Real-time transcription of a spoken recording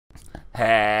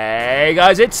Hey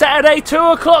guys, it's Saturday, 2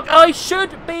 o'clock. I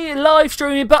should be live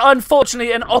streaming, but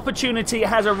unfortunately an opportunity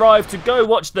has arrived to go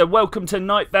watch the Welcome to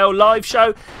Night Vale live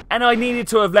show, and I needed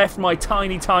to have left my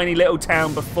tiny little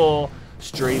town before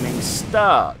streaming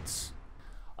starts.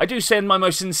 I do send my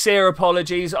most sincere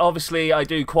apologies. Obviously, I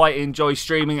do quite enjoy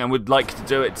streaming and would like to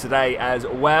do it today as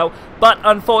well. But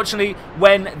unfortunately,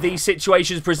 when these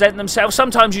situations present themselves,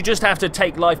 sometimes you just have to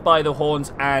take life by the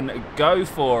horns and go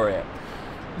for it.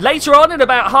 Later on, in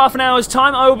about half an hour's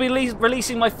time, I will be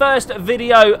releasing my first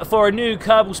video for a new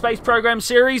Kerbal Space Program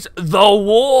series, The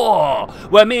War,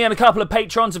 where me and a couple of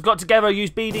patrons have got together,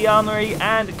 used BD Armory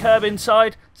and Kerb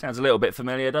Inside, sounds a little bit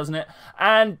familiar, doesn't it,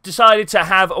 and decided to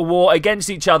have a war against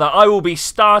each other. I will be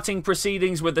starting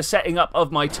proceedings with the setting up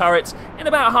of my turrets in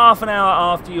about half an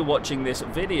hour after you're watching this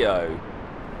video.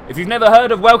 If you've never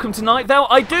heard of Welcome to Night Vale,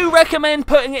 I do recommend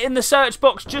putting it in the search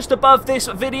box just above this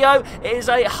video. It is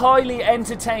a highly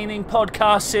entertaining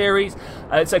podcast series.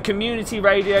 It's a community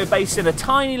radio based in a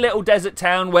tiny little desert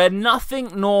town where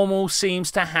nothing normal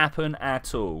seems to happen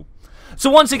at all. So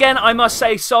once again, I must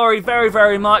say sorry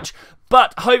very much,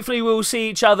 but hopefully we'll see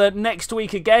each other next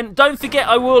week again. Don't forget,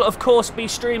 I will of course be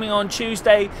streaming on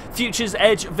Tuesday. Future's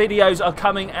Edge videos are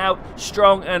coming out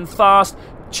strong and fast.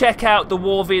 Check out the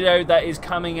war video that is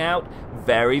coming out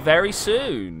very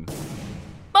soon.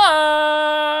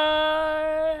 Bye!